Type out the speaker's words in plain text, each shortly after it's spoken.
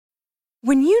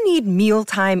When you need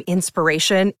mealtime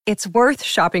inspiration, it's worth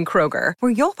shopping Kroger,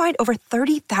 where you'll find over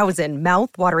 30,000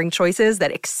 mouth-watering choices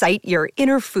that excite your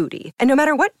inner foodie. And no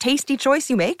matter what tasty choice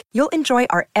you make, you'll enjoy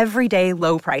our everyday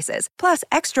low prices, plus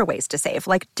extra ways to save,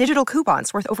 like digital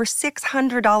coupons worth over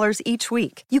 $600 each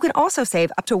week. You can also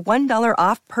save up to $1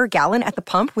 off per gallon at the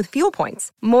pump with fuel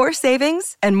points. More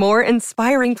savings and more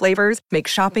inspiring flavors make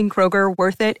shopping Kroger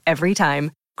worth it every time.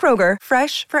 Kroger,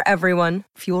 fresh for everyone.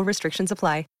 Fuel restrictions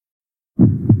apply.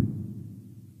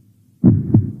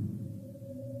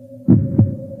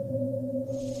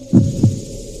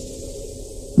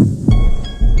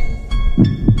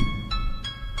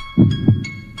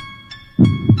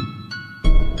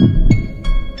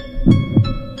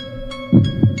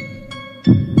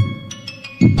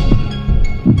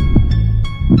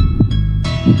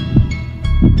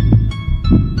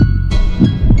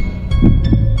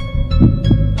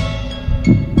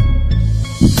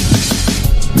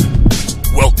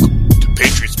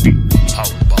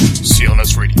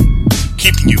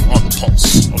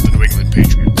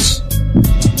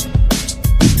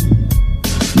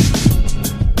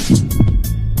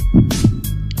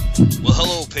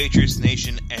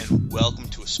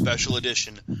 Special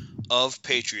edition of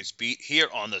Patriots Beat here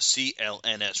on the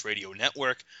CLNS Radio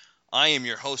Network. I am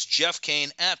your host, Jeff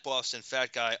Kane, at Boston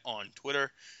Fat Guy on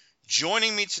Twitter.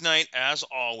 Joining me tonight, as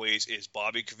always, is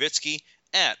Bobby Kravitsky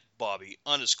at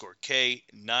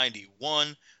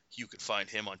Bobby_K91. You can find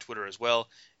him on Twitter as well.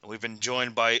 And we've been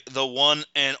joined by the one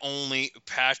and only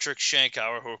Patrick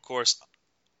Shankauer, who, of course,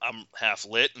 I'm half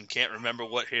lit and can't remember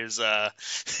what his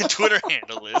Twitter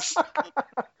handle is.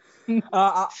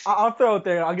 I'll throw it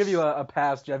there. I'll give you a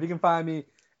pass, Jeff. You can find me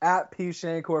at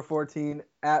pshankor14,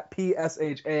 at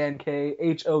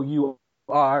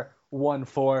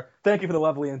PSHANKHOUR14. Thank you for the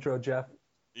lovely intro, Jeff.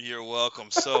 You're welcome.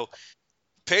 So,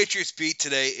 Patriots Beat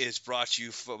today is brought to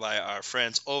you by our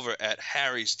friends over at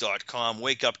Harrys.com.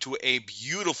 Wake up to a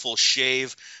beautiful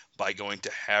shave by going to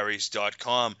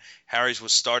Harrys.com. Harrys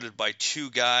was started by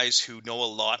two guys who know a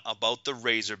lot about the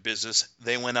razor business.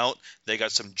 They went out, they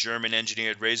got some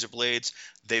German-engineered razor blades.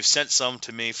 They've sent some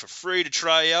to me for free to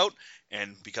try out,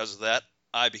 and because of that,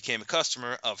 I became a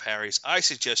customer of Harrys. I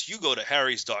suggest you go to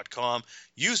Harrys.com,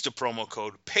 use the promo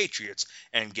code PATRIOTS,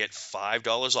 and get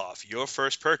 $5 off your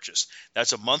first purchase.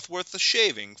 That's a month worth of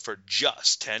shaving for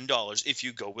just $10 if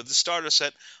you go with the starter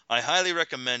set. I highly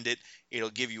recommend it.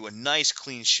 It'll give you a nice,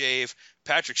 clean shave.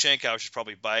 Patrick Shankauer should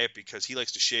probably buy it because he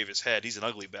likes to shave his head. He's an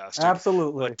ugly bastard.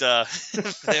 Absolutely. But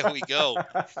there we go.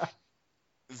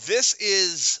 This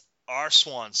is our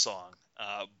swan song.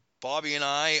 Bobby and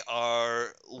I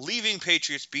are leaving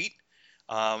Patriots Beat,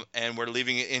 and we're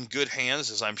leaving it in good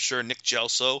hands, as I'm sure Nick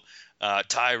Gelso,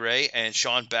 Ty Ray, and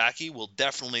Sean Backey will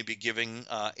definitely be giving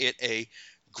it a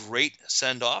great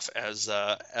send-off as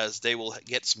they will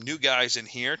get some new guys in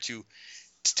here to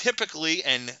typically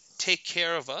and take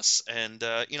care of us. And,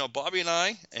 Bobby and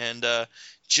I, and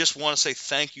just want to say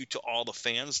thank you to all the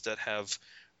fans that have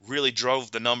really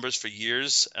drove the numbers for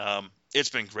years. It's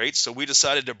been great. So we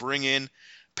decided to bring in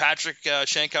Patrick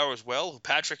Shankauer as well.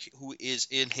 Patrick, who is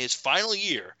in his final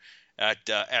year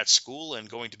at school and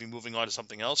going to be moving on to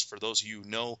something else. For those of you who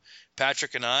know,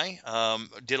 Patrick and I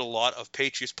did a lot of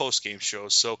Patriots post-game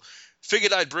shows. So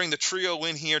figured I'd bring the trio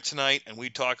in here tonight, and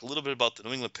we'd talk a little bit about the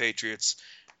New England Patriots'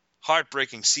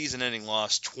 heartbreaking season-ending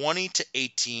loss,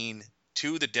 20-18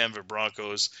 to the Denver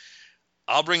Broncos.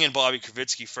 I'll bring in Bobby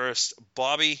Kravitsky first.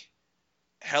 Bobby,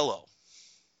 hello.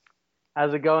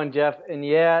 How's it going, Jeff? And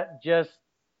yeah, just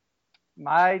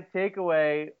my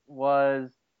takeaway was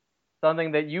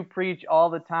something that you preach all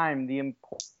the time, the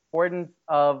importance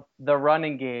of the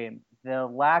running game. The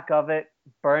lack of it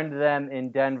burned them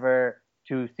in Denver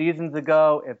 2 seasons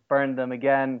ago. It burned them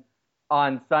again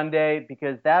on Sunday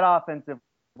because that offensive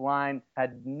line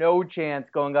had no chance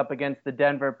going up against the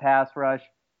Denver pass rush.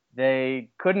 They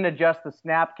couldn't adjust the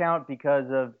snap count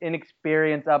because of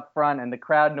inexperience up front and the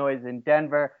crowd noise in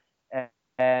Denver.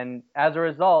 And as a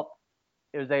result,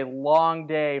 it was a long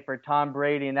day for Tom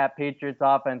Brady and that Patriots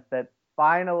offense that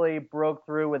finally broke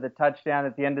through with a touchdown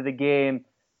at the end of the game,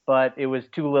 but it was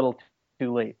too little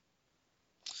too late.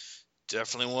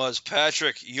 Definitely was.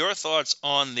 Patrick, your thoughts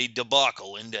on the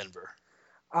debacle in Denver?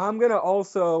 I'm going to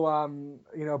also,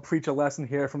 preach a lesson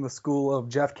here from the school of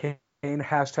Jeff Kane,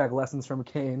 #lessons from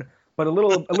Kane, but a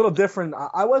little different.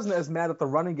 I wasn't as mad at the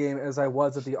running game as I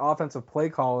was at the offensive play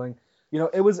calling.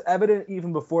 It was evident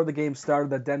even before the game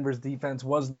started that Denver's defense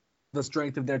was the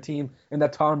strength of their team and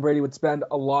that Tom Brady would spend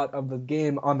a lot of the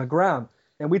game on the ground.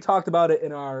 And we talked about it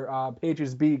in our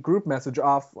Patriots Beat group message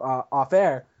off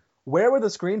air. Where were the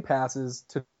screen passes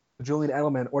to Julian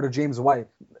Edelman or to James White.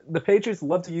 The Patriots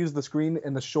love to use the screen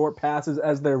and the short passes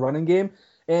as their running game,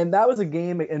 and that was a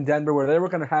game in Denver where they were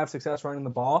going to have success running the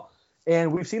ball.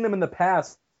 And we've seen them in the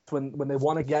past when they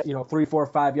want to get 3, 4,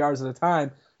 5 yards at a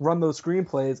time, run those screen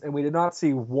plays, and we did not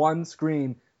see one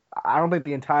screen. I don't think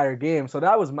the entire game. So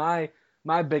that was my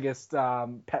biggest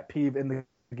pet peeve in the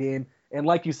game. And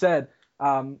like you said,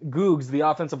 Googs, the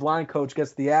offensive line coach,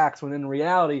 gets the axe when in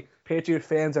reality, Patriot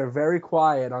fans are very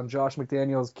quiet on Josh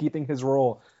McDaniels keeping his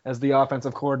role as the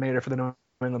offensive coordinator for the New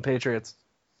England Patriots.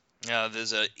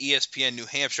 There's a ESPN New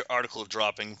Hampshire article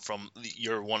dropping from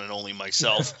your one and only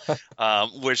myself,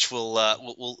 which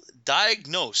will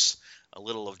diagnose a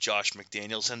little of Josh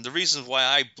McDaniels and the reasons why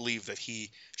I believe that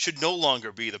he should no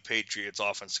longer be the Patriots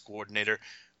offensive coordinator.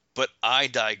 But I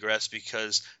digress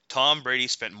because Tom Brady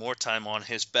spent more time on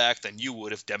his back than you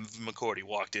would if Devin McCourty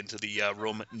walked into the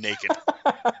room naked.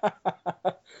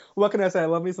 What can I say? I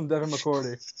love me some Devin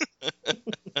McCourty.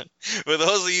 For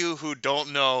those of you who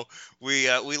don't know, we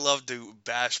love to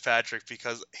bash Patrick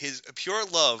because his pure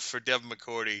love for Devin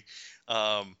McCourty,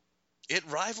 it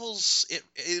rivals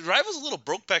a little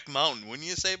Brokeback Mountain, wouldn't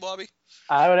you say, Bobby?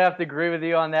 I would have to agree with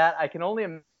you on that. I can only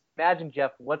imagine,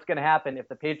 Jeff, what's going to happen if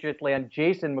the Patriots land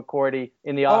Jason McCourty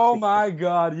in the offseason. Oh my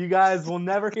God, you guys will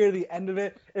never hear the end of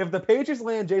it. If the Patriots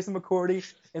land Jason McCourty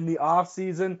in the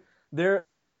offseason,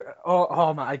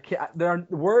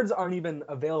 words aren't even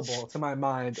available to my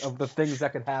mind of the things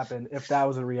that could happen if that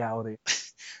was a reality.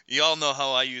 You all know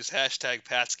how I use hashtag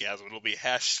Patsgasm. It'll be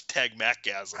hashtag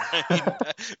Macgasm. I mean,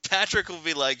 Patrick will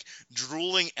be like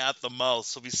drooling at the mouth.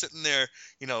 So he'll be sitting there,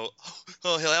 he'll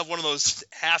have one of those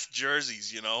half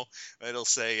jerseys, it'll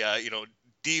say,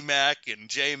 D-Mac and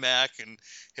J-Mac, and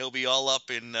he'll be all up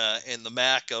in the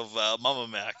Mac of Mama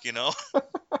Mac,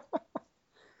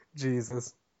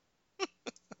 Jesus.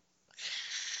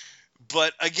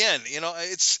 But again,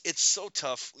 it's so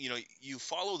tough. You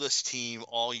follow this team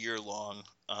all year long.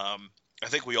 I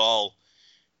think we all,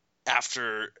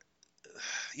 after,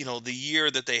 the year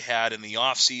that they had in the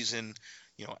offseason,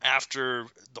 after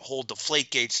the whole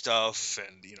Deflategate stuff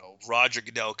and, Roger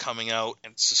Goodell coming out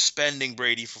and suspending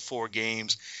Brady for 4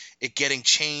 games, it getting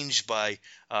changed by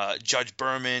Judge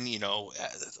Berman,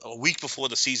 a week before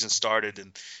the season started.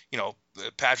 And,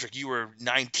 Patrick, you were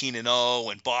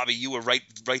 19-0, and Bobby, you were right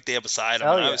there beside him.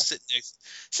 Hell and yeah. I was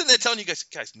sitting there telling you guys,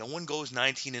 no one goes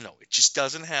 19-0. It just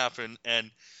doesn't happen.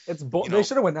 And they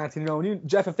should have went 19-0.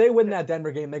 Jeff, if they win that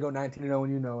Denver game, they go 19-0,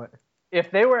 and you know it. If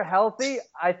they were healthy,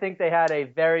 I think they had a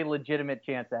very legitimate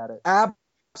chance at it.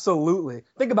 Absolutely.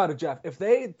 Think about it, Jeff. If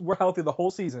they were healthy the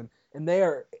whole season and they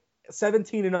are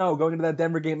 17-0 going into that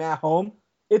Denver game at home,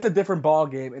 it's a different ball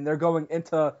game, and they're going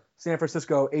into San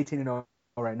Francisco 18-0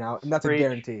 right now, and that's a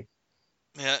guarantee.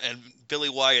 Yeah, and Billy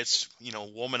Wyatt's,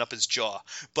 warming up his jaw.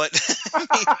 But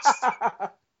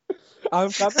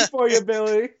I'm coming for you,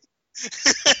 Billy.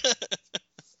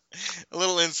 A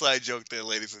little inside joke there,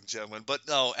 ladies and gentlemen. But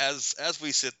no, as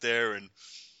we sit there and,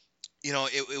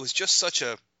 it was just such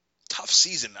a tough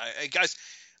season. Guys,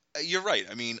 you're right.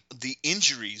 I mean, the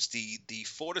injuries, the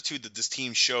fortitude that this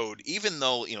team showed, even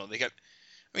though, they got –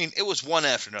 it was one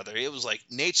after another. It was like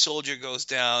Nate Soldier goes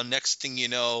down. Next thing you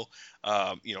know,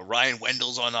 Ryan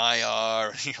Wendell's on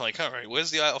IR. And you're like, all right,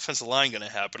 where's the offensive line going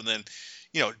to happen? And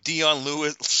then, Dion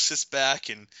Lewis sits back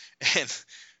and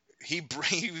he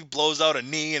blows out a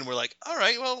knee, and we're like, all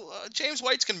right, well, James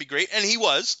White's going to be great. And he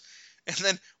was. And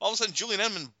then all of a sudden, Julian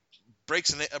Edelman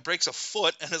breaks a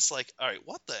foot, and it's like, all right,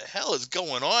 what the hell is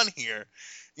going on here?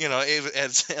 And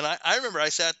I remember I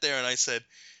sat there and I said,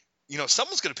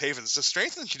 someone's going to pay for this. The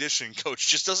strength and conditioning coach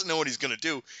just doesn't know what he's going to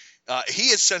do. He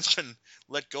has since been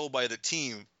let go by the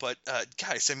team. But,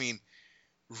 guys,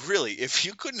 really, if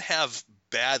you couldn't have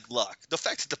bad luck, the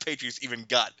fact that the Patriots even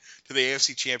got to the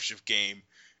AFC Championship game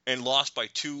and lost by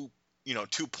 2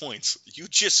 points,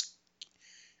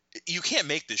 you can't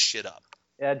make this shit up.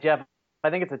 Yeah, Jeff,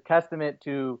 I think it's a testament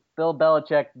to Bill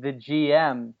Belichick, the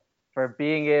GM, for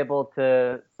being able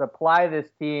to supply this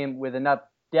team with enough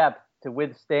depth to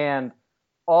withstand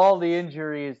all the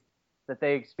injuries that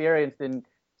they experienced. And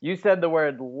you said the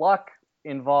word luck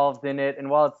involved in it. And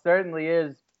while it certainly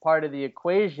is part of the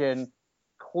equation,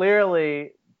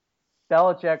 clearly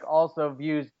Belichick also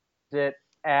views it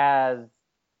as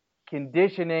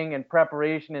conditioning and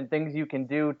preparation and things you can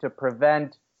do to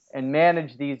prevent and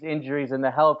manage these injuries and the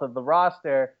health of the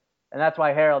roster. And that's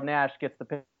why Harold Nash gets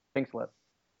the pink slip.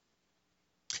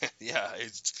 Yeah,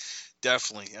 it's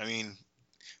definitely.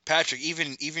 Patrick,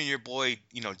 even your boy,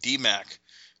 D-Mac,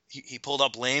 he pulled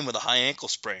up lame with a high ankle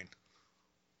sprain.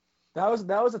 That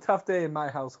was a tough day in my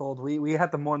household. We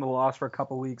had to mourn the loss for a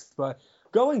couple weeks. But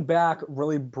going back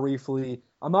really briefly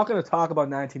I'm not going to talk about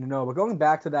 19-0, but going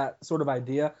back to that sort of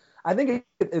idea, I think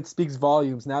it speaks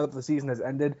volumes now that the season has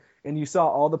ended, and you saw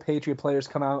all the Patriot players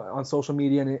come out on social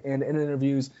media and in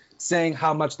interviews saying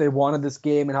how much they wanted this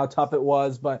game and how tough it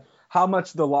was, but how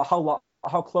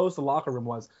close the locker room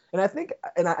was. And I think,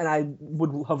 and I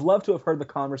would have loved to have heard the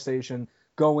conversation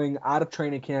going out of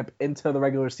training camp into the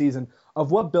regular season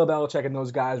of what Bill Belichick and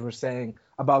those guys were saying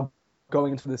about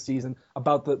going into the season,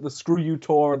 about the screw you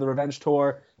tour, the revenge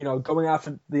tour, going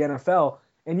after the NFL.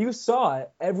 And you saw it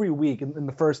every week in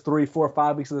the first 3, 4,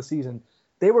 5 weeks of the season.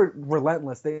 They were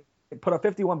relentless. They put up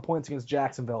 51 points against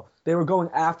Jacksonville. They were going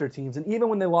after teams. And even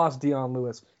when they lost Dion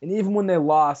Lewis, and even when they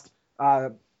lost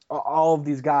all of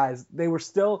these guys, they were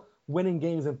still winning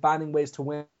games and finding ways to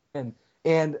win.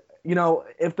 And,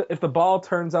 if the ball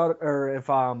turns out, or if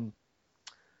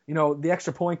the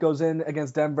extra point goes in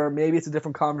against Denver, maybe it's a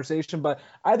different conversation. But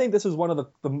I think this is one of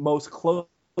the most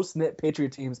close-knit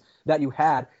Patriot teams that you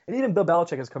had. And even Bill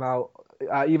Belichick has come out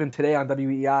even today on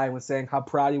WEI and was saying how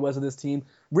proud he was of this team,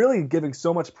 really giving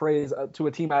so much praise to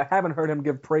a team I haven't heard him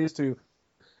give praise to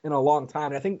in a long time.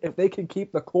 And I think if they can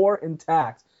keep the core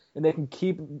intact and they can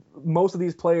keep most of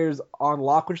these players on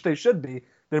lock, which they should be,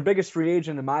 their biggest free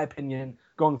agent, in my opinion,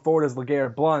 going forward is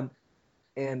LeGarrette Blount.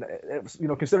 And,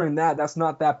 considering that's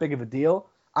not that big of a deal,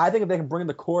 I think if they can bring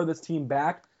the core of this team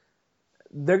back,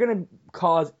 they're going to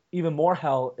cause even more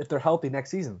hell if they're healthy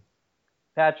next season.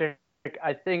 Patrick,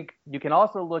 I think you can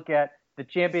also look at the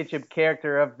championship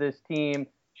character of this team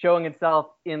showing itself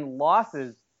in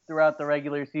losses throughout the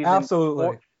regular season.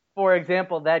 Absolutely. For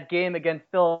example, that game against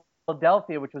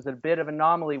Philadelphia, which was a bit of an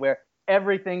anomaly where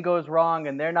everything goes wrong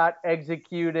and they're not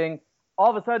executing,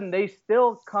 all of a sudden they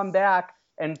still come back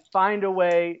and find a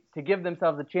way to give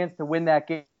themselves a chance to win that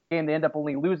game. They end up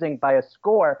only losing by a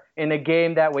score in a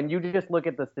game that, when you just look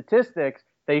at the statistics,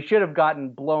 they should have gotten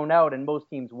blown out, and most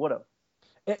teams would have.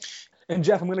 And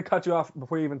Jeff, I'm going to cut you off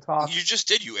before you even talk. You just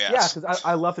did, you ass. Yeah, because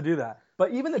I love to do that.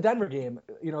 But even the Denver game,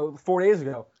 4 days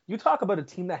ago, you talk about a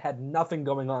team that had nothing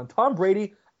going on. Tom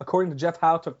Brady, according to Jeff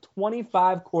Howe, took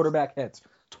 25 quarterback hits.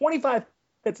 25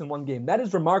 hits in one game. That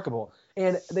is remarkable.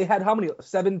 And they had how many?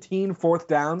 17 fourth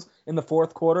downs in the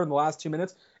fourth quarter in the last 2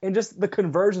 minutes. And just the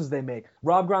conversions they make.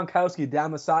 Rob Gronkowski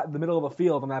down the middle of the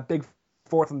field on that big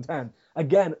 4th and 10.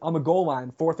 Again, on the goal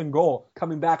line, 4th and goal,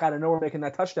 coming back out of nowhere, making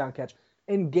that touchdown catch.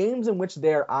 In games in which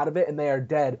they are out of it and they are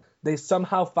dead, they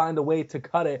somehow find a way to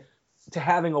cut it to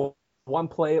having a one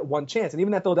play, one chance. And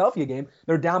even that Philadelphia game,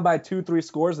 they're down by 2-3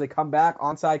 scores. They come back,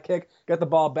 onside kick, get the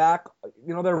ball back.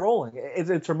 They're rolling.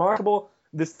 It's remarkable.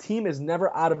 This team is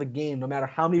never out of the game, no matter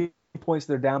how many points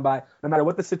they're down by, no matter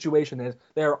what the situation is.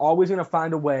 They are always going to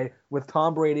find a way, with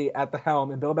Tom Brady at the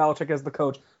helm and Bill Belichick as the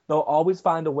coach, they'll always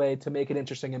find a way to make it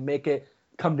interesting and make it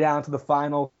come down to the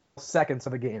final seconds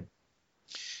of a game.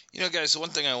 Guys, the one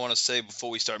thing I want to say before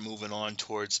we start moving on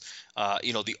towards,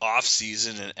 the off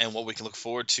season and what we can look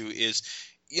forward to is,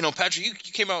 Patrick, you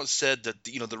came out and said that,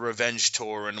 the revenge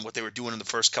tour and what they were doing in the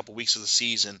first couple weeks of the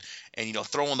season and,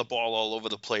 throwing the ball all over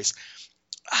the place.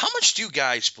 How much do you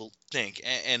guys think?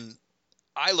 And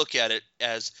I look at it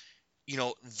as,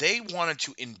 they wanted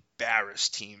to embarrass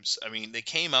teams. I mean, they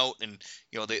came out and,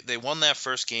 they won that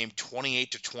first game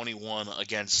 28-21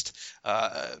 against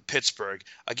Pittsburgh,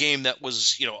 a game that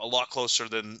was, a lot closer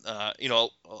than, a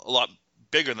lot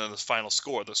bigger than the final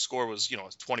score. The score was,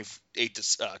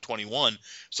 28-21.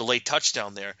 It's a late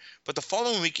touchdown there. But the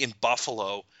following week in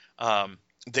Buffalo,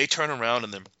 they turn around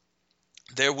and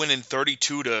they're winning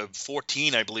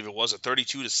 32-14, I believe it was, or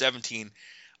 32-17.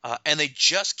 And they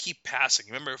just keep passing.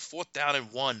 Remember, 4th down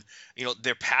and 1,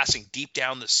 they're passing deep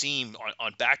down the seam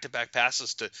on back-to-back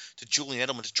passes to Julian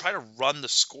Edelman to try to run the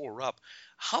score up.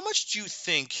 How much do you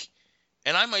think,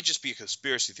 and I might just be a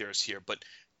conspiracy theorist here, but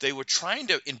they were trying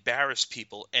to embarrass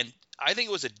people, and I think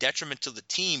it was a detriment to the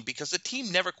team because the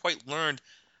team never quite learned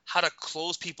how to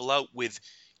close people out with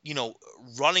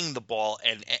running the ball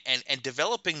and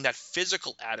developing that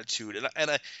physical attitude.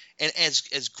 And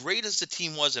as great as the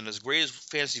team was, and as great as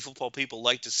fantasy football people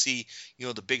like to see,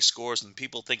 the big scores, and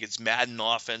people think it's Madden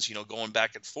offense, going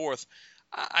back and forth.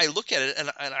 I look at it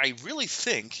and I really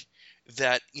think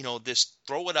that, this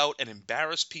throw it out and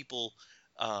embarrass people,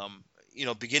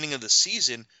 beginning of the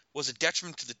season was a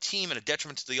detriment to the team and a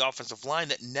detriment to the offensive line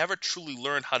that never truly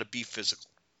learned how to be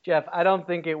physical. Jeff, I don't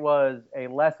think it was a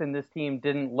lesson this team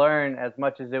didn't learn as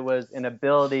much as it was an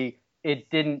ability it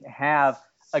didn't have.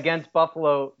 Against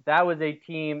Buffalo, that was a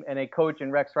team and a coach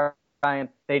in Rex Ryan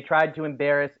they tried to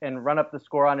embarrass and run up the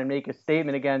score on and make a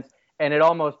statement against, and it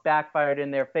almost backfired in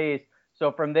their face.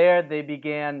 So from there, they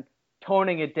began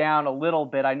toning it down a little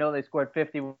bit. I know they scored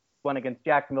 51 against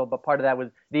Jacksonville, but part of that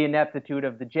was the ineptitude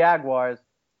of the Jaguars.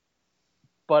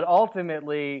 But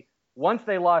ultimately, once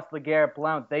they lost LeGarrette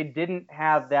Blount, they didn't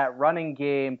have that running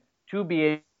game to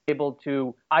be able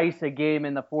to ice a game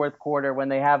in the fourth quarter when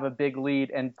they have a big lead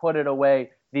and put it away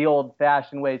the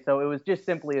old-fashioned way. So it was just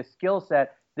simply a skill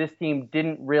set this team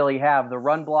didn't really have. The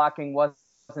run blocking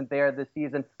wasn't there this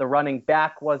season. The running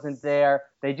back wasn't there.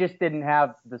 They just didn't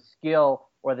have the skill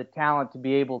or the talent to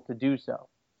be able to do so.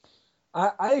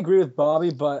 I agree with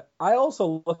Bobby, but I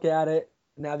also look at it,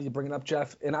 now that you bring it up,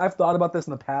 Jeff, and I've thought about this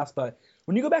in the past, but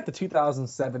when you go back to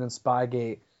 2007 and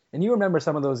Spygate, and you remember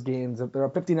some of those games, they were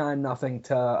 59-0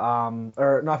 to,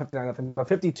 or not 59-0, but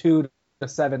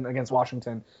 52-7 against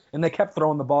Washington, and they kept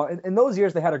throwing the ball. In those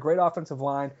years, they had a great offensive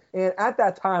line, and at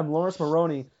that time, Lawrence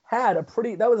Maroney had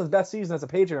that was his best season as a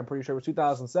Patriot, I'm pretty sure, was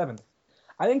 2007.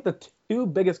 I think the two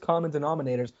biggest common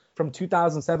denominators from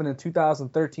 2007 and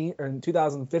 2013, or in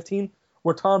 2015,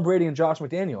 were Tom Brady and Josh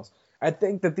McDaniels. I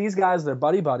think that these guys, they're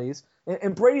buddies,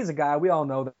 and Brady's a guy, we all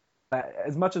know that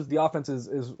as much as the offense is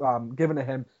given to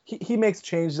him, he makes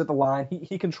changes at the line.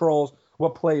 He controls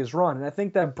what plays run. And I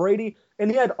think that Brady, and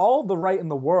he had all the right in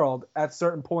the world at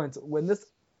certain points when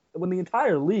the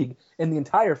entire league and the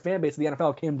entire fan base of the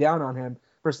NFL came down on him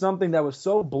for something that was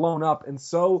so blown up and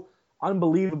so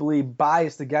unbelievably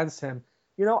biased against him.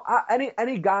 You know,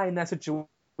 any guy in that situation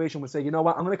would say, you know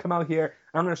what, I'm going to come out here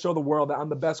and I'm going to show the world that I'm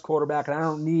the best quarterback and I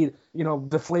don't need,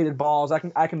 deflated balls. I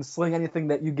can sling anything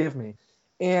that you give me.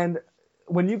 And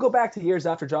when you go back to years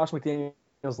after Josh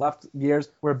McDaniels left, years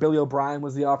where Billy O'Brien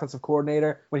was the offensive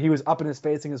coordinator, when he was up in his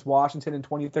face against Washington in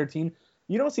 2013,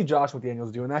 you don't see Josh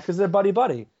McDaniels doing that because they're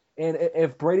buddy. And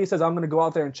if Brady says, I'm going to go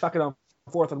out there and chuck it on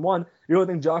 4th and 1, you don't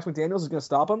think Josh McDaniels is going to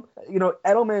stop him?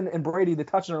 Edelman and Brady, they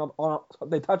touch on it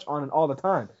all the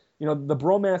time. The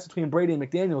bromance between Brady and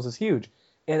McDaniels is huge.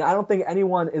 And I don't think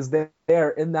anyone is there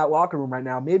in that locker room right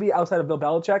now, maybe outside of Bill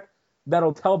Belichick,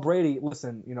 that'll tell Brady,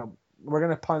 listen, we're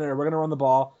going to punt it, or we're going to run the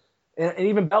ball. And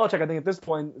even Belichick, I think at this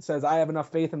point, says, I have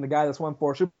enough faith in the guy that's won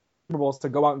 4 Super Bowls to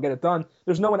go out and get it done.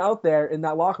 There's no one out there in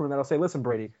that locker room that'll say, listen,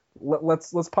 Brady,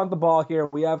 let's punt the ball here.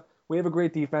 We have a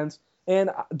great defense. And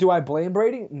do I blame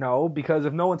Brady? No, because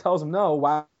if no one tells him no,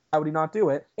 why would he not do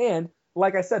it? And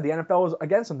like I said, the NFL was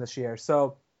against him this year.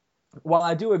 So while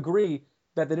I do agree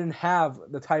that they didn't have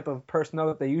the type of personnel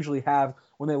that they usually have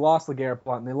when they lost LeGarrette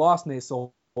Blount and they lost Nate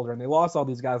Solder and they lost all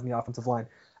these guys in the offensive line,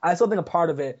 I still think a part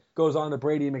of it goes on to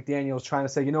Brady and McDaniels trying to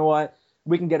say, you know what,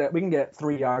 we can get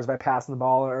 3 yards by passing the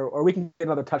ball, or we can get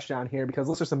another touchdown here because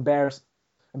let's just embarrass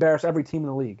every team in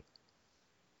the league.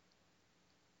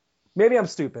 Maybe I'm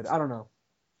stupid. I don't know.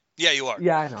 Yeah, you are.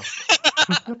 Yeah, I know.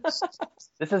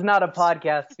 This is not a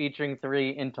podcast featuring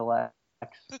 3 intellects.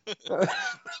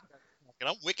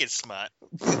 I'm wicked smart.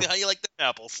 How you like them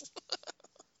apples?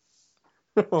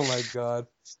 Oh, my God.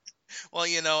 Well,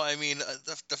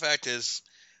 the fact is,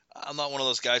 I'm not one of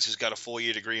those guys who's got a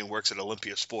 4-year degree and works at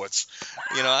Olympia Sports.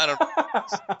 I don't.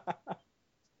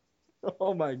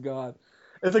 Oh, my God.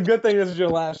 It's a good thing this is your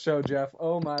last show, Jeff.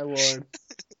 Oh, my Lord.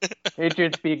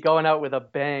 Patriots beat going out with a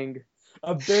bang.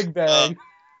 A big bang.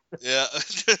 Yeah.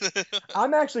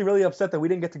 I'm actually really upset that we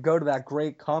didn't get to go to that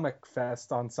great comic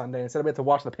fest on Sunday. Instead, we had to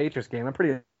watch the Patriots game. I'm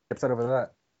pretty upset over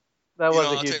that. That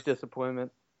was a huge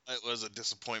disappointment. It was a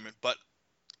disappointment, but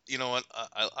you know what?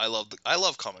 I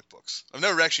love comic books. I've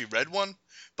never actually read one,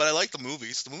 but I like the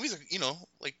movies. The movies are,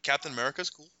 like Captain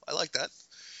America's cool. I like that.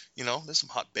 There's some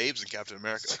hot babes in Captain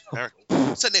America.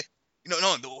 What's that name?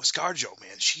 No, the ScarJo,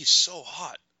 man. She's so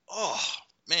hot. Oh,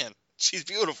 man. She's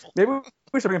beautiful. Maybe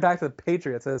we should bring it back to the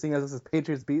Patriots, seeing as this is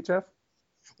Patriots beat, Jeff.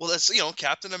 Well, that's,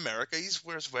 Captain America. He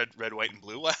wears red, white, and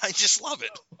blue. I just love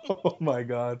it. Oh, my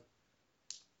God.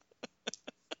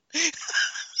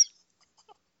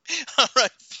 All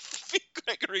right.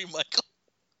 Gregory, Michael.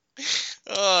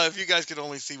 If you guys could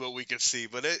only see what we could see,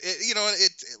 but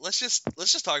let's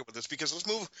just talk about this, because let's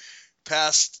move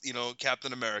past,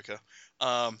 Captain America.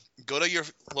 Go to your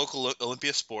local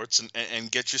Olympia Sports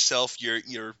and get yourself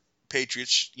your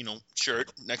Patriots,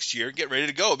 shirt next year. Get ready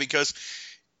to go, because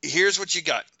here's what you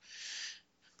got.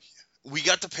 We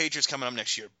got the Patriots coming up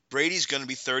next year. Brady's going to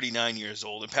be 39 years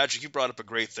old. And Patrick, you brought up a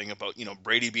great thing about,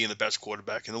 Brady being the best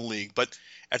quarterback in the league. But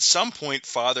at some point,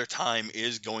 Father Time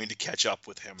is going to catch up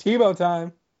with him. Tebow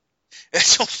time.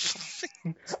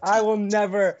 I will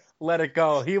never let it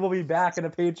go. He will be back in a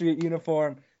Patriot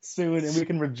uniform soon, and we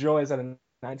can rejoice at a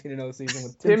 19-0 season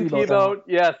with Tim Tebow.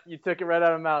 Yes, you took it right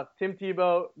out of my mouth. Tim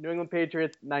Tebow, New England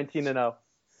Patriots, 19-0.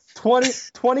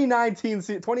 2018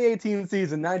 season,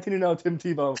 19-0 Tim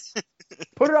Tebow.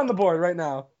 Put it on the board right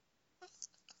now.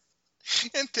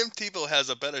 And Tim Tebow has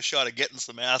a better shot at getting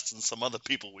some ass than some other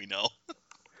people we know.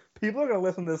 People are going to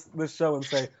listen to this show and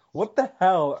say, what the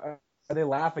hell they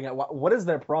laughing at? What is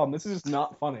their problem? This is just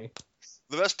not funny.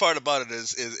 The best part about it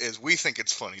is we think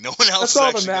it's funny. No one else. That's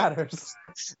all that matters.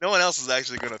 No one else is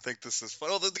actually going to think this is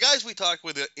funny. Well, the guys we talk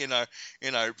with in our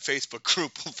Facebook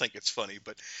group will think it's funny.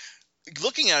 But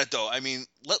looking at it, though, I mean,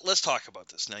 let's talk about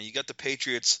this. Now, you got the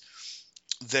Patriots.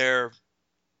 They're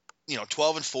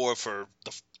 12-4 for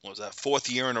the fourth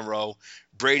year in a row.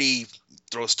 Brady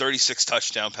throws 36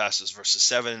 touchdown passes versus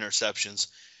 7 interceptions.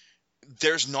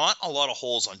 There's not a lot of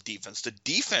holes on defense. The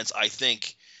defense, I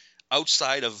think,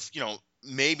 outside of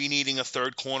maybe needing a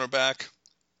third cornerback.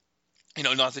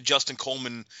 Not that Justin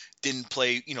Coleman didn't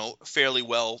play, fairly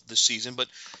well this season, but,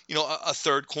 a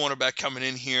third cornerback coming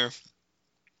in here.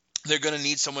 They're going to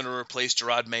need someone to replace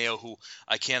Gerard Mayo, who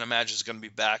I can't imagine is going to be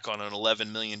back on an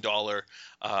 $11 million,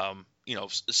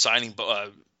 signing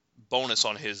bonus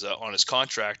on his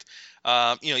contract.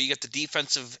 You get the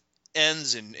defensive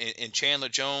ends in Chandler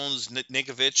Jones,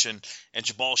 Ninkovich, and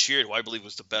Jamal Sheard, who I believe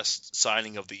was the best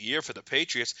signing of the year for the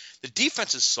Patriots. The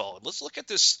defense is solid. Let's look at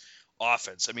this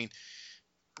offense. I mean,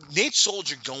 Nate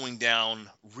Soldier going down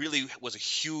really was a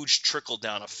huge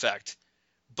trickle-down effect.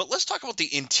 But let's talk about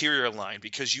the interior line,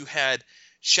 because you had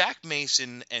Shaq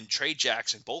Mason and Trey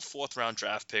Jackson, both fourth-round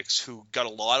draft picks, who got a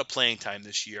lot of playing time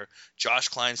this year. Josh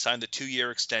Klein signed the 2-year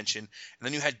extension. And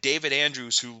then you had David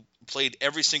Andrews, who played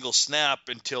every single snap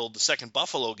until the second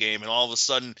Buffalo game, and all of a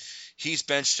sudden he's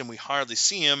benched and we hardly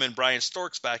see him, and Brian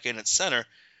Stork's back in at center.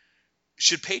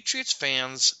 Should Patriots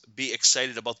fans be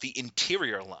excited about the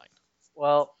interior line?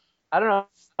 Well, I don't know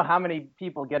how many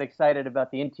people get excited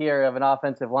about the interior of an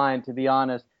offensive line, to be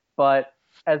honest, but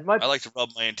as much... I like to rub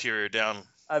my interior down.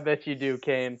 I bet you do,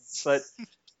 Kane. But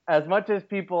as much as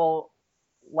people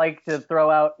like to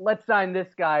throw out, let's sign this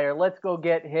guy or let's go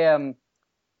get him,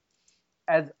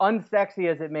 as unsexy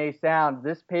as it may sound,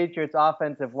 this Patriots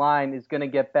offensive line is going to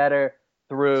get better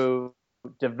through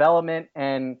development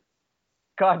and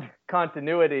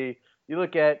continuity. You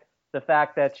look at the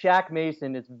fact that Shaq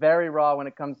Mason is very raw when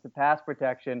it comes to pass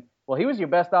protection. Well, he was your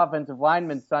best offensive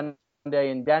lineman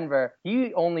Sunday in Denver.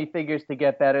 He only figures to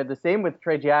get better. The same with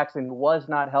Trey Jackson, who was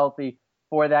not healthy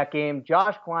for that game.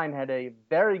 Josh Klein had a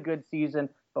very good season,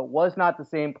 but was not the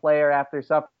same player after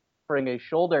suffering a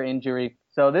shoulder injury.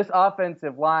 So this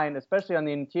offensive line, especially on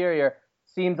the interior,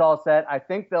 seems all set. I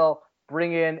think they'll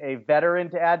bring in a veteran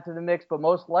to add to the mix, but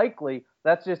most likely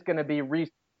that's just going to be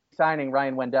re-signing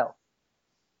Ryan Wendell.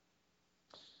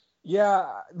 Yeah,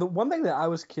 the one thing that I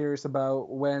was curious about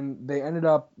when they ended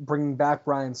up bringing back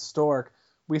Brian Stork,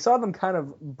 we saw them kind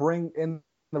of bring in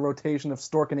the rotation of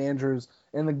Stork and Andrews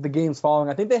in the games following.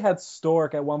 I think they had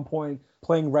Stork at one point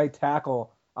playing right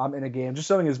tackle in a game, just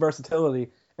showing his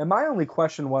versatility. And my only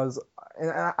question was,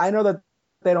 and I know that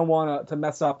they don't want to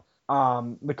mess up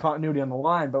the continuity on the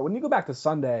line, but when you go back to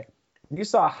Sunday, you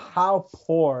saw how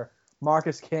poor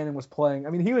Marcus Cannon was playing. I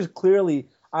mean, he was clearly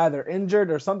either injured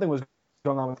or something was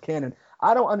going on with Cannon.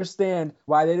 I don't understand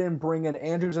why they didn't bring in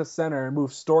Andrews as center and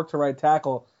move Stork to right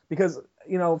tackle, because,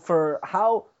 for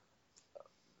how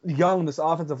young this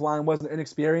offensive line was and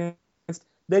inexperienced,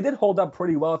 they did hold up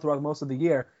pretty well throughout most of the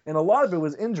year, and a lot of it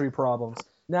was injury problems.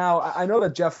 Now, I know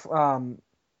that Jeff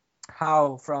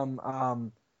Howe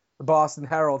from the Boston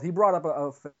Herald, he brought up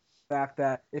a fact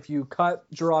that if you cut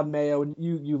Gerard Mayo and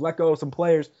you let go of some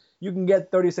players, you can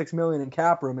get $36 million in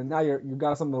cap room, and now you've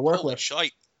got something to work with.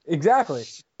 Shite. Exactly.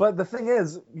 But the thing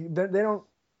is, they're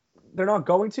not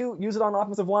going to use it on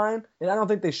offensive line, and I don't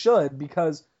think they should,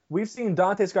 because we've seen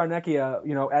Dante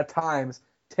Scarnecchia, at times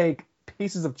take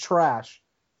pieces of trash,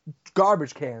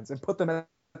 garbage cans, and put them at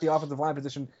the offensive line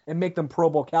position and make them Pro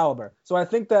Bowl caliber. So I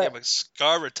think that... Yeah, but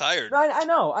Scar retired. I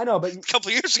know, but... A couple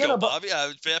of years ago, Bob.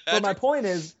 Yeah, but my point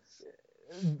is,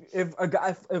 if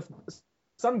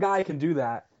some guy can do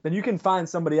that, then you can find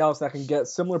somebody else that can get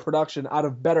similar production out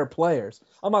of better players.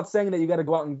 I'm not saying that you got to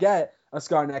go out and get a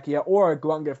Scarnecchia or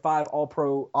go out and get 5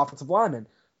 all-pro offensive linemen.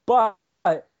 But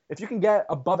if you can get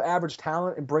above average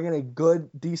talent and bring in a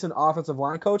good, decent offensive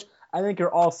line coach, I think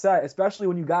you're all set, especially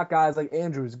when you got guys like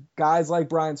Andrews, guys like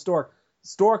Brian Stork.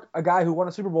 Stork, a guy who won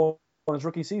a Super Bowl in his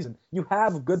rookie season. You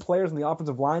have good players in the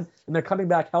offensive line, and they're coming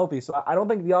back healthy. So I don't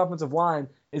think the offensive line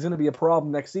is going to be a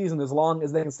problem next season as long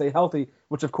as they can stay healthy,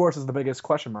 which, of course, is the biggest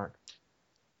question mark.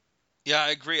 Yeah, I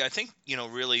agree. I think,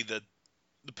 really the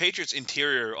Patriots'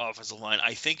 interior offensive line,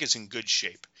 I think, is in good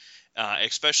shape,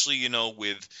 especially,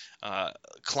 with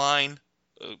Klein,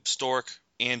 Stork,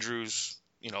 Andrews.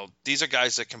 These are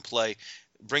guys that can play.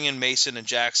 Bring in Mason and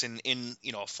Jackson in,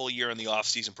 a full year in the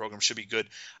offseason program should be good.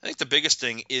 I think the biggest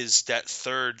thing is that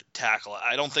third tackle.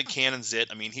 I don't think Cannon's it.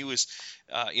 I mean, he was,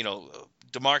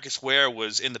 DeMarcus Ware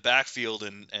was in the backfield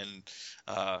and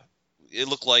it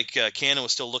looked like Cannon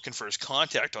was still looking for his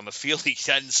contact on the field. He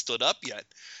hadn't stood up yet.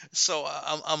 So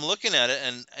I'm looking at it,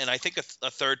 and I think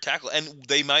a third tackle, and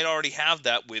they might already have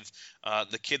that with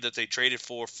the kid that they traded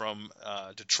for from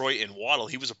Detroit in Waddle.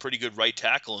 He was a pretty good right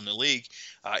tackle in the league.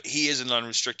 He is an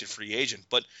unrestricted free agent.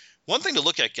 But one thing to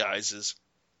look at, guys, is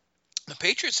the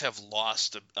Patriots have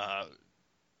lost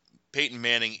Peyton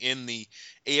Manning in the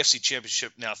AFC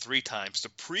Championship now 3 times. The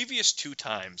previous 2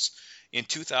 times, in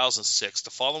 2006, the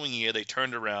following year, they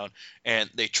turned around and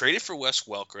they traded for Wes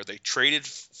Welker. They traded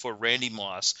for Randy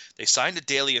Moss. They signed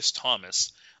Adalius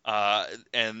Thomas,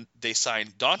 and they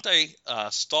signed Dante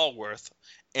Stallworth,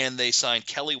 and they signed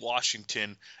Kelly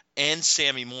Washington and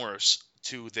Sammy Morris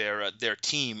to their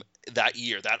team that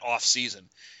year, that offseason.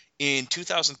 In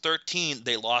 2013,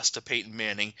 they lost to Peyton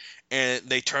Manning, and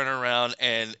they turn around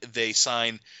and they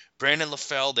sign Brandon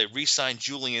LaFell. They re-signed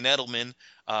Julian Edelman.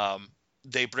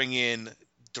 They bring in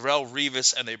Darrelle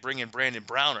Revis, and they bring in Brandon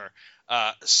Browner.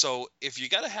 So if you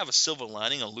got to have a silver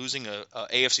lining on losing a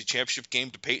AFC Championship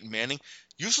game to Peyton Manning,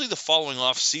 usually the following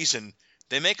off season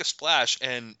they make a splash.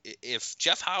 And if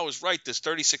Jeff Howe is right, there's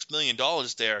 $36 million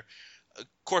there. Of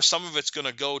course, some of it's going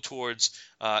to go towards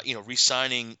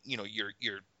re-signing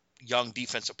your young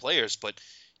defensive players, but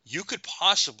you could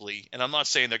possibly, and I'm not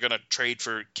saying they're going to trade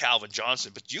for Calvin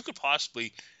Johnson, but you could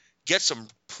possibly get some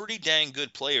pretty dang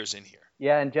good players in here.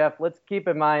 Yeah, and Jeff, let's keep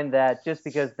in mind that just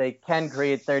because they can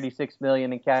create $36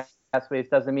 million in cap space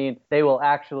doesn't mean they will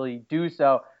actually do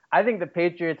so. I think the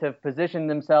Patriots have positioned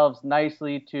themselves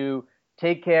nicely to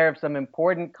take care of some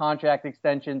important contract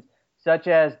extensions, such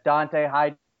as Dante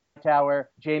Hightower,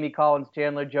 Jamie Collins,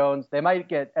 Chandler Jones. They might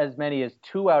get as many as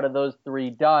 2 out of those 3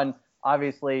 done.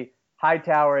 Obviously,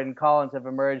 Hightower and Collins have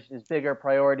emerged as bigger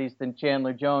priorities than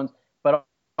Chandler Jones, but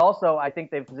also I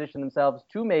think they've positioned themselves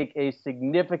to make a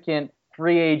significant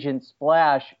free agent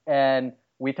splash. And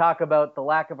we talk about the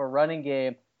lack of a running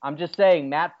game. I'm just saying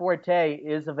Matt Forte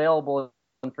is available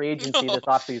in free agency this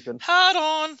offseason.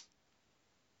 Hot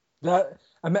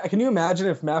on. Can you imagine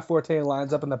if Matt Forte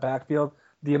lines up in the backfield,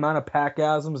 the amount of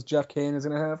packgasms Jeff Kane is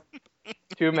going to have?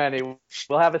 Too many.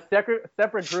 We'll have a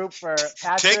separate group for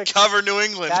Patrick. Take cover, New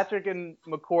England. Patrick and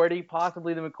McCourty,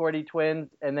 possibly the McCourty twins,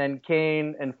 and then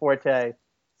Kane and Forte.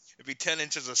 It'd be 10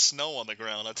 inches of snow on the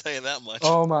ground, I'll tell you that much.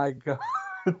 Oh, my God.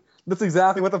 That's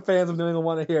exactly what the fans of New England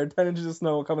want to hear. 10 inches of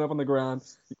snow coming up on the ground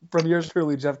from yours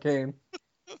truly, Jeff Kane.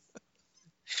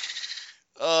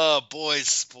 Oh,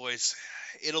 boys.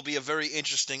 It'll be a very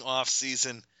interesting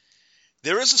offseason.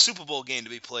 There is a Super Bowl game to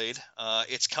be played.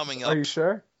 It's coming up. Are you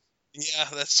sure? Yeah,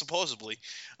 that's supposedly.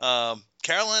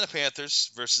 Carolina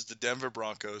Panthers versus the Denver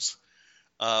Broncos.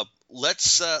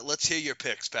 Let's hear your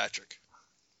picks, Patrick.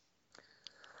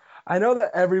 I know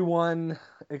that everyone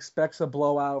expects a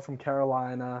blowout from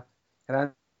Carolina, and I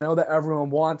know that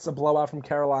everyone wants a blowout from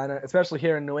Carolina, especially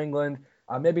here in New England.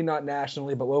 Maybe not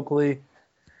nationally, but locally.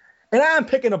 And I'm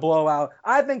picking a blowout.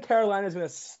 I think Carolina is going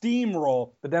to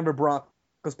steamroll the Denver Broncos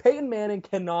because Peyton Manning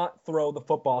cannot throw the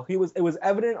football. It was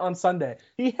evident on Sunday.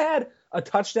 He had a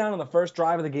touchdown on the first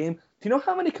drive of the game. Do you know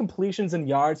how many completions and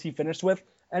yards he finished with?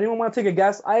 Anyone want to take a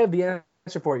guess? I have the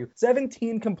answer for you.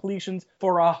 17 completions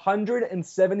for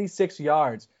 176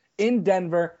 yards in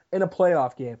Denver in a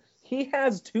playoff game. He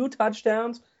has 2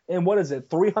 touchdowns and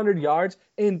 300 yards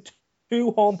in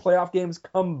 2 home playoff games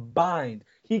combined.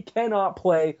 He cannot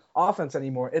play offense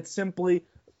anymore. It's simple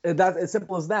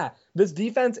as that. This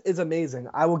defense is amazing.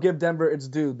 I will give Denver its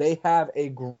due. They have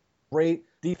a great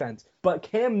defense. But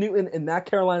Cam Newton and that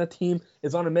Carolina team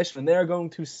is on a mission, and they are going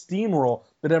to steamroll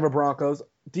the Denver Broncos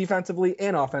defensively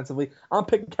and offensively. I'm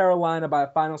picking Carolina by a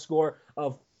final score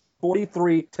of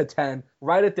 43-10.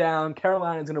 Write it down.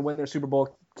 Carolina is going to win their Super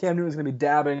Bowl. Cam Newton is going to be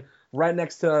dabbing right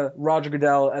next to Roger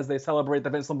Goodell as they celebrate the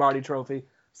Vince Lombardi Trophy.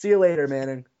 See you later,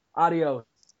 Manning. Adios.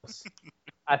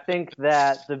 I think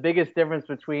that the biggest difference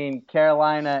between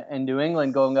Carolina and New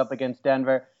England going up against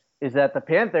Denver is that the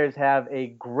Panthers have a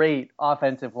great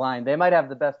offensive line. They might have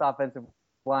the best offensive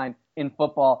line in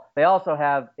football. They also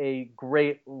have a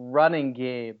great running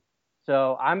game.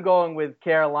 So I'm going with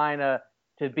Carolina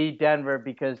to beat Denver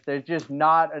because there's just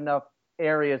not enough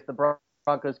areas the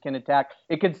Broncos can attack.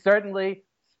 It could certainly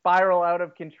spiral out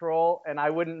of control, and I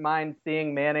wouldn't mind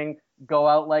seeing Manning go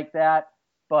out like that,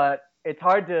 but it's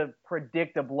hard to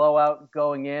predict a blowout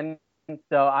going in.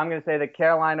 So I'm going to say that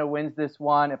Carolina wins this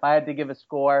one. If I had to give a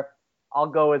score, I'll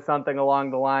go with something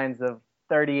along the lines of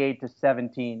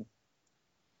 38-17.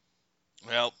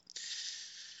 Well,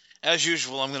 as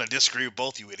usual, I'm going to disagree with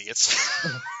both you idiots.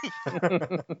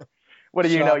 What do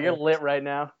you know? You're lit right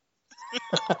now.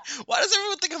 Why does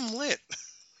everyone think I'm lit?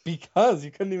 Because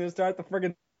you couldn't even start the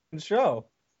friggin' show.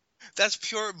 That's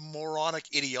pure moronic,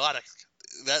 idiotic.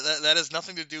 That has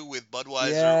nothing to do with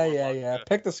Budweiser Yeah, or yeah, yeah. vodka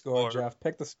Pick the score, or Jeff.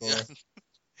 Pick the score.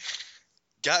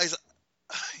 guys.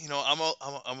 I'm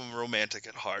a romantic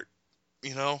at heart.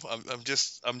 I'm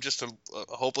just a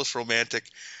hopeless romantic.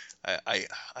 I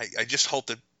just hope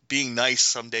that being nice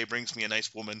someday brings me a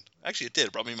nice woman. Actually, it did.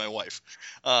 It brought me my wife.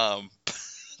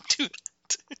 Too,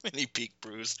 too many Peak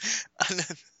Brews.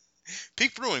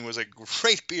 Peak Brewing was a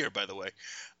great beer, by the way.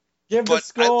 Give the But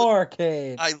score,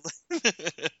 Kane. I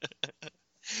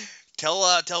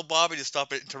tell Bobby to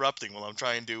stop interrupting while I'm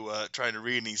trying to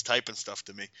read and he's typing stuff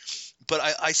to me. But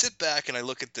I sit back and I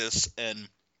look at this, and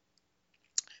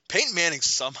Peyton Manning's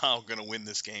somehow going to win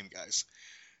this game, guys.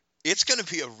 It's going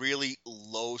to be a really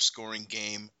low-scoring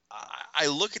game. I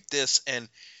look at this, and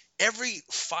every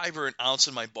fiber and ounce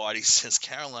in my body says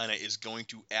Carolina is going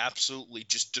to absolutely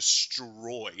just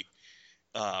destroy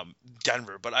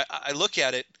Denver. But I look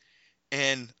at it,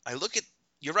 and I look at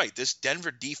 – you're right, this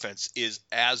Denver defense is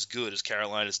as good as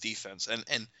Carolina's defense.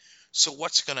 And so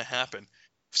what's going to happen?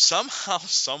 Somehow,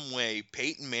 some way,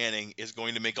 Peyton Manning is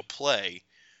going to make a play,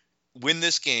 win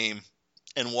this game,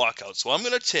 and walk out. So I'm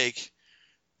going to take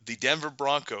the Denver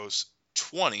Broncos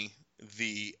 20,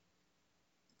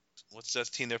 what's that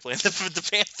team they're playing? The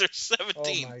Panthers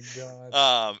 17. Oh my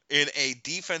God. In a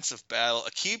defensive battle.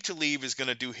 Aqib Talib is going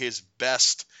to do his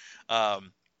best.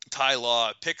 Ty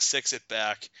Law, pick six it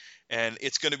back, and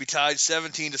it's going to be tied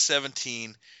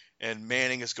 17-17. And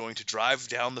Manning is going to drive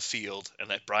down the field and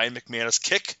let Brian McManus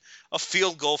kick a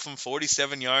field goal from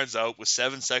 47 yards out with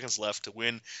 7 seconds left to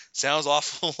win. Sounds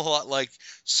awful a lot like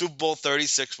Super Bowl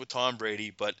 36 with Tom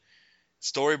Brady, but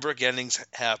storybook endings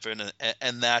happen,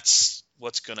 and that's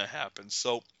what's going to happen.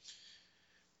 So,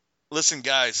 listen,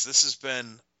 guys, this has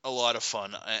been a lot of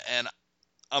fun, and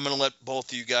I'm going to let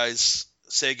both of you guys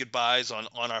say goodbyes on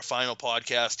our final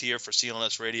podcast here for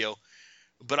CLNS Radio.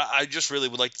 But I just really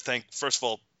would like to thank, first of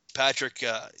all, Patrick,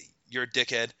 you're a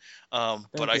dickhead,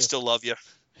 but I still love you.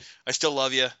 I still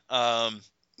love you.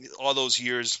 All those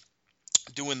years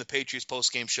doing the Patriots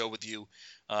post-game show with you,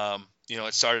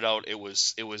 it started out, it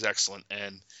was excellent.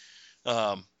 And,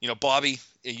 Bobby,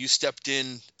 you stepped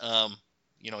in, a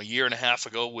year and a half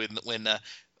ago when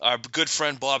our good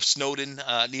friend Bob Snowden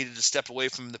needed to step away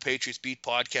from the Patriots Beat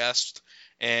podcast.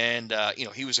 And,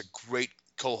 he was a great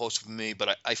co-host with me,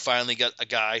 but I finally got a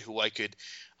guy who I could,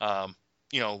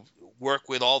 work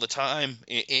with all the time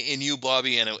in you,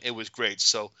 Bobby, and it was great.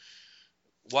 So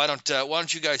why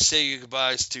don't you guys say your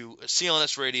goodbyes to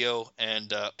CLNS Radio,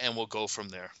 and we'll go from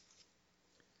there.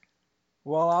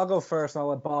 Well, I'll go first. I'll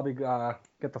let Bobby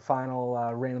get the final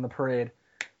reign in the parade.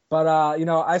 But,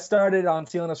 I started on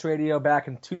CLNS Radio back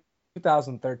in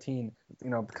 2013,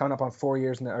 coming up on 4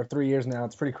 years now, or 3 years now.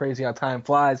 It's pretty crazy how time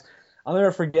flies. I'll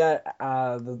never forget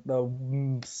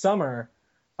the summer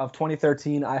of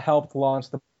 2013, I helped launch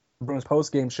the Bruins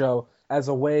post-game show as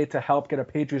a way to help get a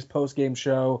Patriots post-game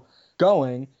show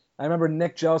going. I remember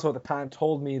Nick Gelso at the time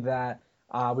told me that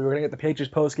we were going to get the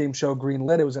Patriots post-game show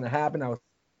greenlit. It was going to happen. I was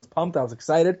pumped. I was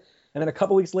excited. And then a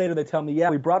couple weeks later, they tell me, yeah,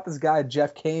 we brought this guy,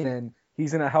 Jeff Kane, in.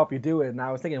 He's going to help you do it. And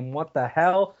I was thinking, what the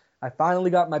hell? I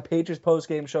finally got my Patriots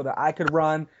post-game show that I could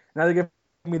run. Now they give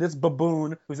me this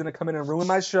baboon who's going to come in and ruin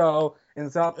my show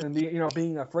and be,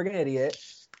 being a friggin' idiot.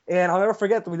 And I'll never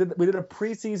forget that we did a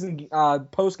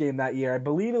preseason post game that year. I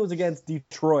believe it was against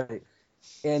Detroit.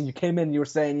 And you came in and you were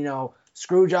saying,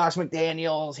 screw Josh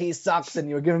McDaniels, he sucks, and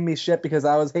you were giving me shit because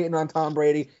I was hating on Tom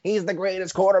Brady. He's the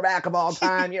greatest quarterback of all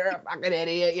time. You're a fucking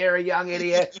idiot. You're a young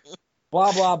idiot.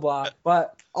 Blah, blah, blah.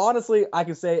 But honestly, I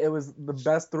can say it was the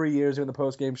best 3 years doing the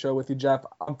post game show with you, Jeff.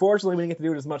 Unfortunately, we didn't get to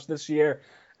do it as much this year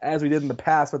as we did in the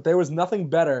past, but there was nothing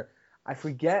better. I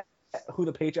forget who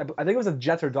the Patriots, I think it was a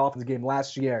Jets or Dolphins game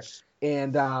last year,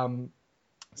 and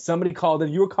somebody called in.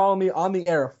 You were calling me on the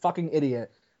air a fucking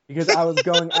idiot because I was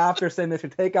going after saying they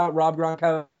should take out Rob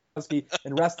Gronkowski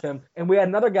and rest him. And we had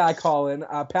another guy call in,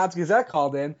 Pats Gazette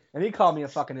called in, and he called me a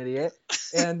fucking idiot.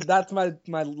 And that's my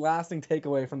lasting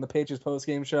takeaway from the Patriots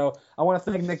post-game show. I want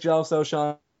to thank Nick Gelso,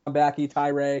 Sean Backey, Ty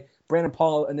Ray, Brandon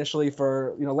Paul initially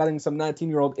for letting some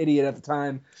 19-year-old idiot at the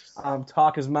time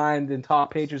talk his mind and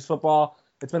talk Patriots football.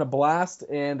 It's been a blast,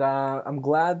 and I'm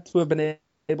glad to have been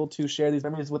able to share these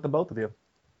memories with the both of you.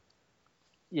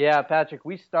 Yeah, Patrick,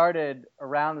 we started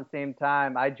around the same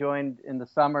time. I joined in the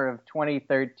summer of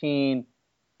 2013,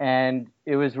 and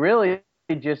it was really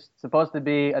just supposed to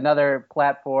be another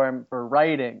platform for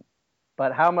writing.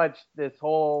 But how much this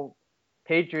whole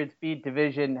Patriots Beat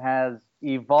division has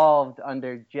evolved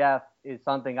under Jeff is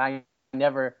something I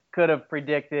never could have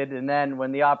predicted. And then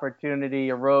when the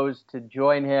opportunity arose to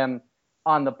join him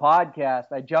on the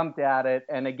podcast, I jumped at it.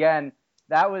 And again,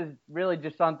 that was really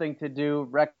just something to do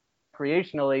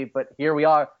recreationally. But here we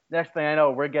are. Next thing I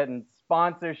know, we're getting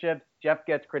sponsorships. Jeff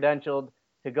gets credentialed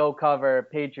to go cover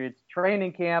Patriots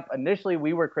training camp. Initially,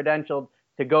 we were credentialed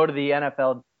to go to the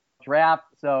NFL draft.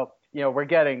 So, we're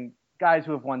getting guys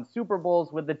who have won Super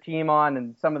Bowls with the team on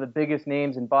and some of the biggest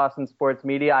names in Boston sports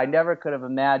media. I never could have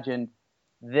imagined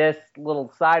this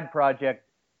little side project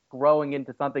growing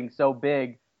into something so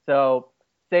big. So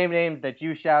same names that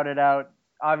you shouted out,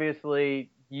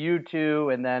 obviously you two,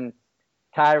 and then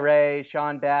Tyree,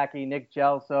 Sean Backey, Nick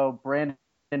Gelso, Brandon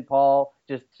Paul,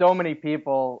 just so many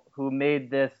people who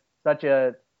made this such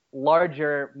a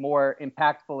larger, more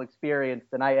impactful experience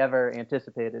than I ever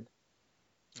anticipated.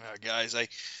 Guys,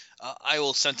 I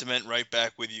will sentiment right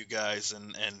back with you guys,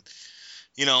 and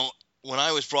when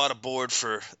I was brought aboard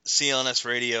for CLNS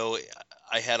Radio,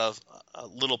 I had a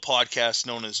little podcast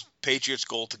known as Patriots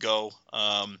Goal to Go.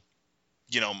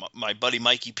 My buddy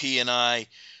Mikey P and I,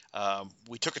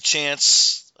 we took a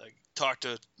chance. I talked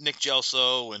to Nick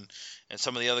Gelso and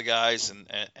some of the other guys,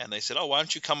 and they said, "Oh, why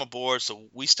don't you come aboard?" So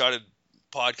we started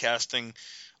podcasting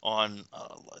on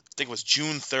I think it was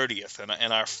June 30th,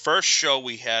 and our first show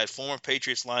we had former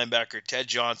Patriots linebacker Ted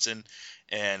Johnson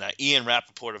and Ian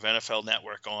Rappaport of NFL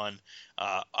Network on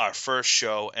our first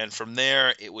show, and from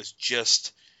there it was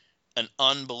just an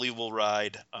unbelievable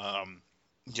ride.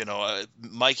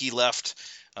 Mikey left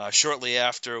shortly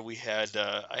after. We had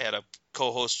I had a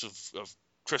co-host of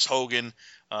Chris Hogan.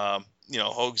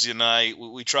 Hogsy and I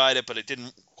we tried it, but it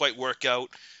didn't quite work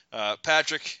out.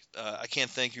 Patrick, I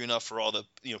can't thank you enough for all the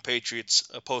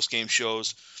Patriots post-game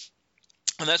shows,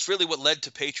 and that's really what led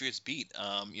to Patriots Beat.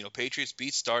 Patriots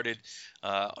Beat started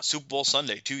Super Bowl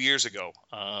Sunday 2 years ago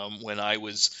when I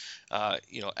was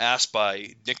asked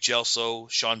by Nick Gelso,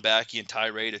 Sean Backey, and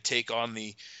Tyree to take on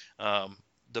the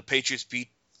Patriots Beat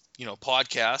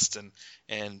podcast,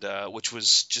 and which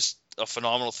was just a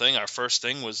phenomenal thing. Our first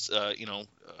thing was,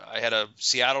 I had a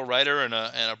Seattle writer and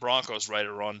a Broncos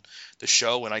writer on the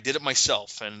show, and I did it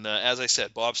myself. And as I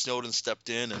said, Bob Snowden stepped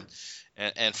in,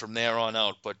 and from there on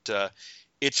out. But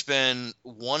it's been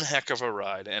one heck of a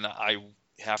ride, and I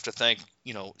have to thank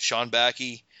Sean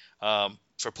Backey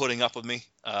for putting up with me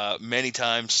many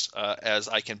times, as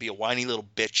I can be a whiny little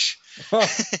bitch.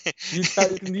 You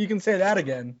can say that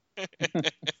again.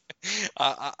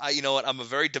 You know what? I'm a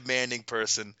very demanding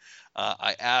person.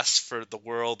 I ask for the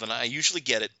world, and I usually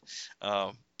get it.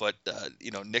 But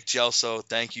Nick Gelso,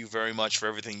 thank you very much for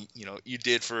everything you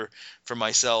did for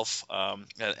myself,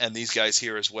 and these guys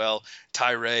here as well.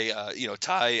 Tyree,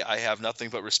 Ty, I have nothing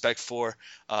but respect for.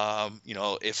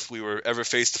 If we were ever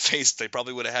face to face, they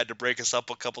probably would have had to break us up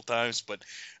a couple times, but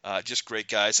just great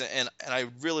guys. And I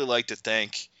really like to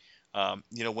thank.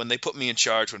 When they put me in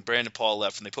charge, when Brandon Paul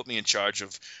left, and they put me in charge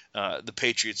of the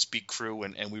Patriots Beat crew,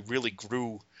 and we really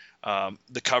grew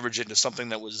the coverage into something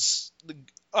that was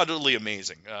utterly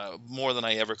amazing, more than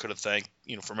I ever could have thanked,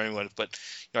 from anyone. But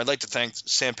I'd like to thank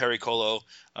Sam Pericolo,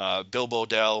 Bill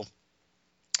Bodell,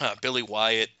 Billy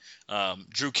Wyatt,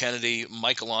 Drew Kennedy,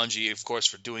 Michael Longi, of course,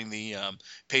 for doing the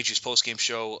Patriots postgame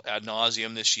show ad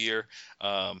nauseum this year.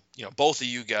 Both of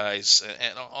you guys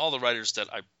and all the writers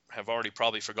that I have already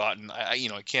probably forgotten.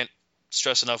 I can't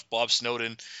stress enough Bob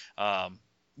Snowden, and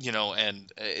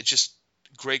it's just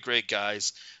great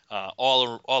guys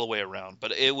all the way around.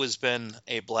 But it has been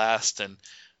a blast, and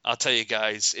I'll tell you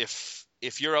guys,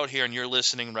 if you're out here and you're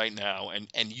listening right now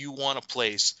and you want a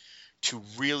place to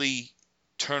really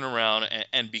turn around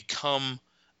and become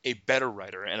a better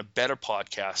writer and a better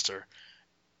podcaster,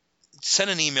 send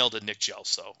an email to Nick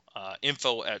Gelso,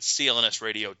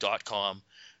 info@clnsradio.com.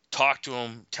 Talk to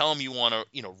him. Tell him you want to,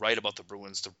 write about the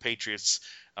Bruins, the Patriots,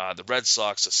 the Red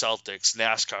Sox, the Celtics,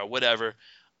 NASCAR, whatever.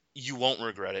 You won't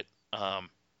regret it.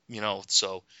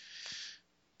 So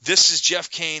this is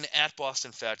Jeff Kane at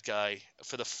Boston Fat Guy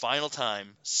for the final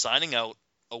time, signing out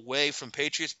away from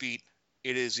Patriots Beat.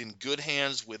 It is in good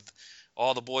hands with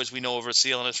all the boys we know over at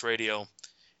CLNS Radio.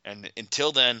 And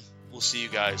until then, we'll see you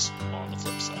guys on the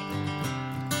flip side.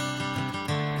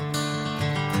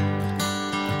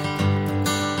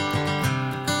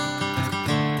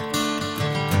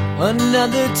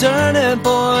 Another turning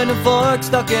point, a fork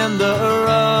stuck in the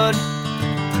road.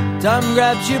 Time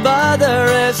grabs you by the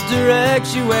wrist,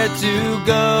 directs you where to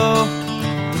go.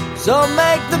 So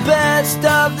make the best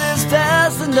of this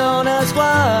test and don't ask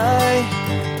why.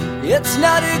 It's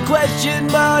not a question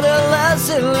but a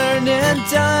lesson learned in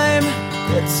time.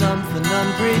 It's something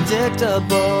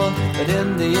unpredictable, but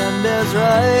in the end is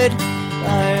right.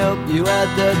 I hope you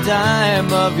had the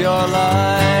time of your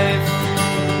life.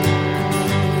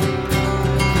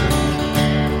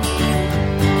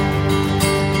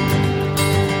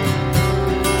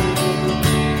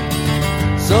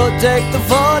 take the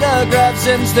photographs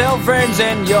and still frames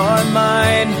in your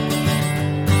mind,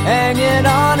 hanging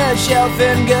on a shelf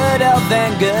in good health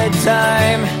and good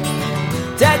time.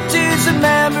 Tattoos of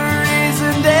memories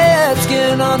and dead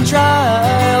skin on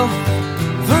trial.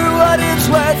 For what it's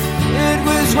worth, it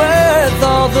was worth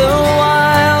all the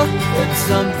while. It's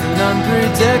something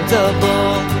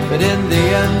unpredictable, but in the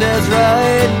end is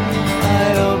right. I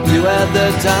hope you had the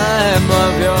time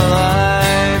of your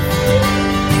life.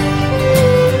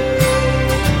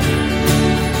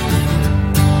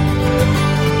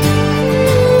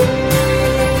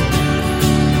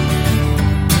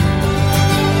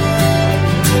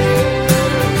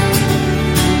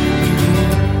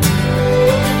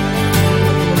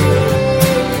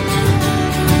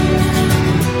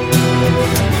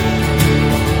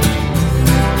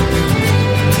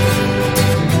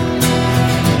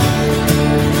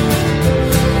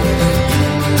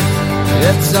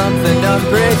 It's something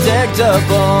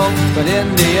unpredictable, but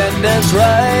in the end it's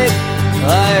right.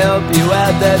 I hope you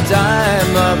had the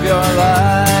time of your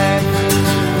life.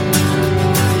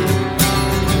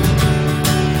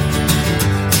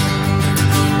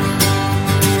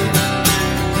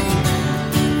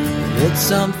 It's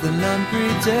something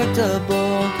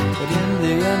unpredictable, but in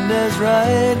the end is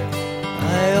right.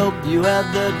 I hope you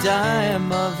had the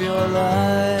time of your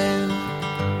life.